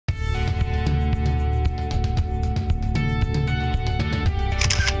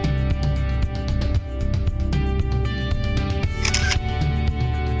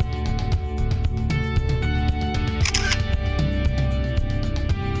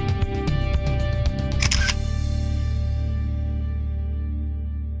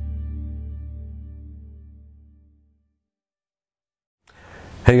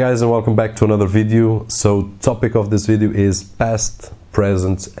Hey guys, and welcome back to another video. So topic of this video is past,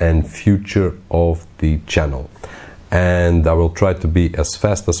 present and future of the channel, and I will try to be as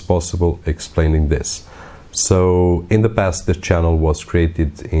fast as possible explaining this. So in the past, the channel was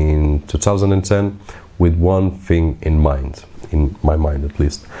created in 2010 with one thing in mind, in my mind at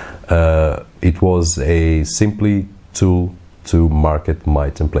least. It was a simply tool to market my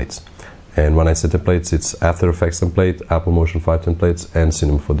templates. And when I say templates, it's After Effects template, Apple Motion 5 templates and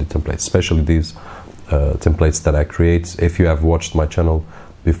Cinema 4D templates, especially these templates that I create. If you have watched my channel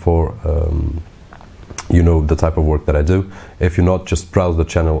before, you know the type of work that I do. If you're not, just browse the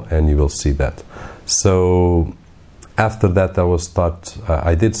channel and you will see that. So after that,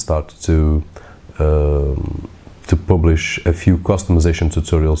 I did start to publish a few customization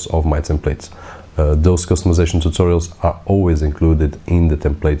tutorials of my templates. Those customization tutorials are always included in the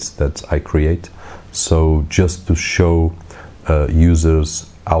templates that I create, so just to show users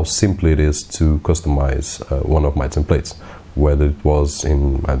how simple it is to customize one of my templates, whether it was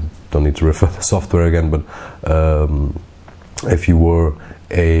in, I don't need to refer to the software again, but if you were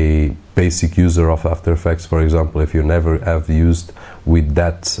a basic user of After Effects, for example, if you never have used with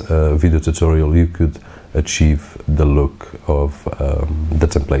that video tutorial, you could achieve the look of the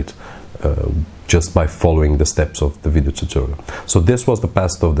template just by following the steps of the video tutorial. So this was the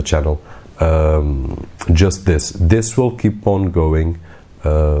past of the channel. Just this will keep on going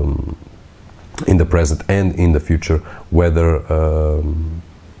in the present and in the future, whether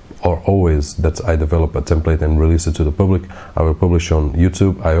or always that I develop a template and release it to the public. I will publish on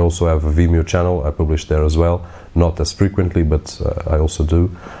YouTube. I also have a Vimeo channel. I publish there as well, not as frequently, but I also do.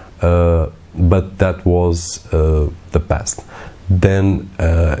 But that was the past. Then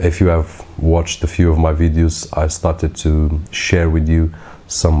if you have watched a few of my videos, I started to share with you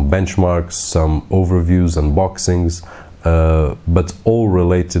some benchmarks, some overviews, unboxings, but all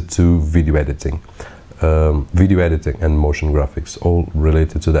related to video editing and motion graphics, all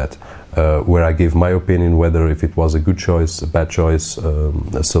related to that, where I gave my opinion whether if it was a good choice, a bad choice,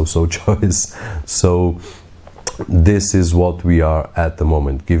 a so-so choice. So this is what we are at the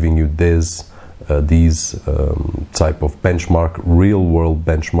moment, giving you these type of benchmark, real-world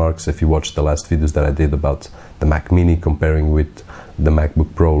benchmarks. If you watch the last videos that I did about the Mac Mini, comparing with the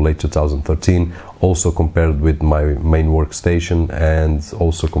MacBook Pro late 2013, also compared with my main workstation, and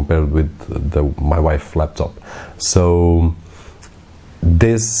also compared with my wife's laptop. So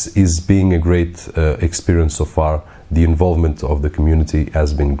this is being a great experience so far. The involvement of the community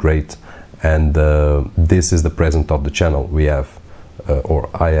has been great, and this is the present of the channel. We have or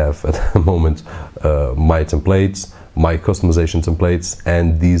I have at the moment my templates, my customization templates,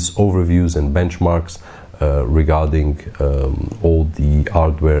 and these overviews and benchmarks regarding all the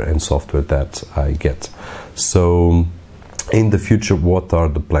hardware and software that I get. So in the future, what are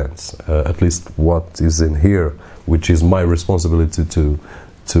the plans? At least what is in here, which is my responsibility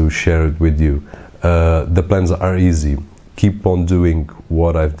to share it with you. The plans are easy. Keep on doing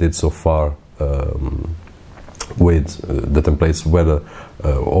what I've did so far with the templates, whether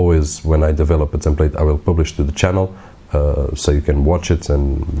always when I develop a template I will publish to the channel, so you can watch it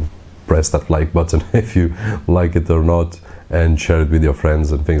and press that like button if you like it or not, and share it with your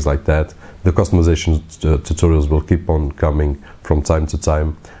friends and things like that. The customization tutorials will keep on coming from time to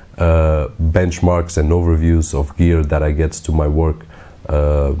time. Benchmarks and overviews of gear that I get to my work,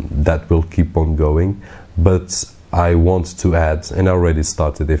 that will keep on going. But I want to add, and I already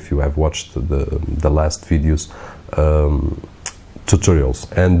started, if you have watched the last videos, tutorials,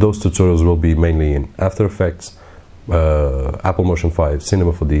 and those tutorials will be mainly in After Effects, Apple Motion 5,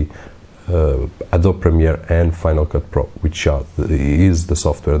 Cinema 4D, Adobe Premiere and Final Cut Pro, which is the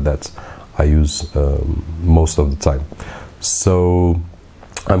software that I use most of the time. So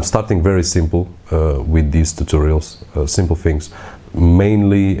I'm starting very simple with these tutorials, simple things.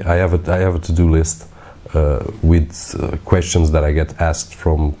 Mainly I have a to-do list with questions that I get asked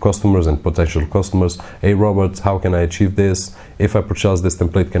from customers and potential customers. Hey Robert, how can I achieve this? If I purchase this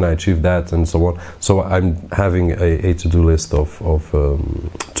template, can I achieve that? And so on. So I'm having a to-do list of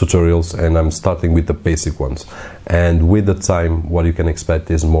tutorials, and I'm starting with the basic ones. And with the time, what you can expect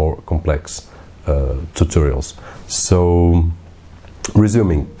is more complex tutorials. So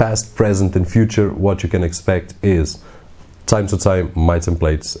resuming, past, present and future, what you can expect is time to time my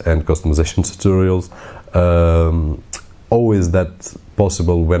templates and customization tutorials. Always that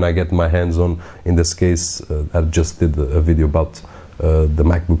possible when I get my hands on. In this case, I just did a video about the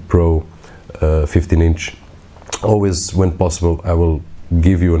MacBook Pro 15-inch. Always when possible I will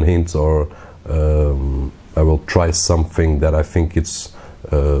give you a hint, or I will try something that I think it's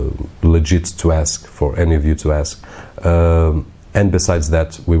legit to ask, for any of you to ask. And besides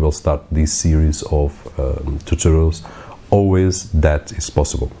that, we will start this series of tutorials always that is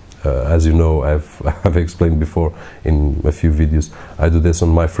possible. As you know, I've explained before in a few videos, I do this on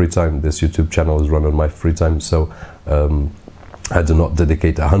my free time. This YouTube channel is run on my free time, so I do not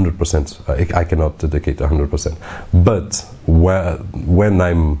dedicate 100%. I cannot dedicate 100%. But when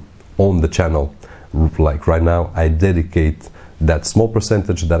I'm on the channel, like right now, I dedicate that small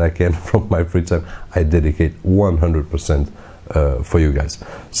percentage that I can from my free time. I dedicate 100% for you guys.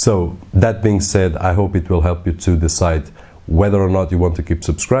 So that being said, I hope it will help you to decide whether or not you want to keep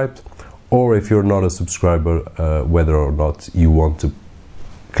subscribed, or if you're not a subscriber, whether or not you want to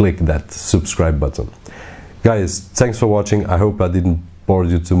click that subscribe button. Guys, thanks for watching. I hope I didn't bore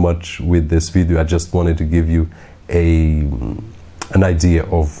you too much with this video. I just wanted to give you an idea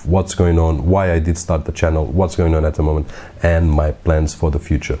of what's going on, why I did start the channel, what's going on at the moment, and my plans for the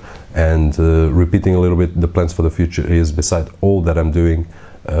future. And repeating a little bit, the plans for the future is, beside all that I'm doing,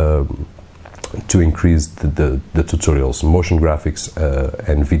 to increase the tutorials, motion graphics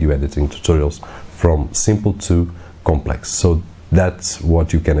and video editing tutorials, from simple to complex. So that's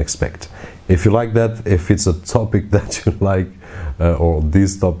what you can expect. If you like that, if it's a topic that you like, or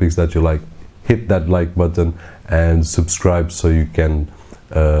these topics that you like, hit that like button and subscribe so you can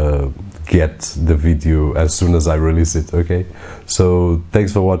get the video as soon as I release it, okay? So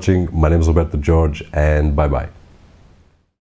thanks for watching. My name is Roberto Jorge, and bye bye.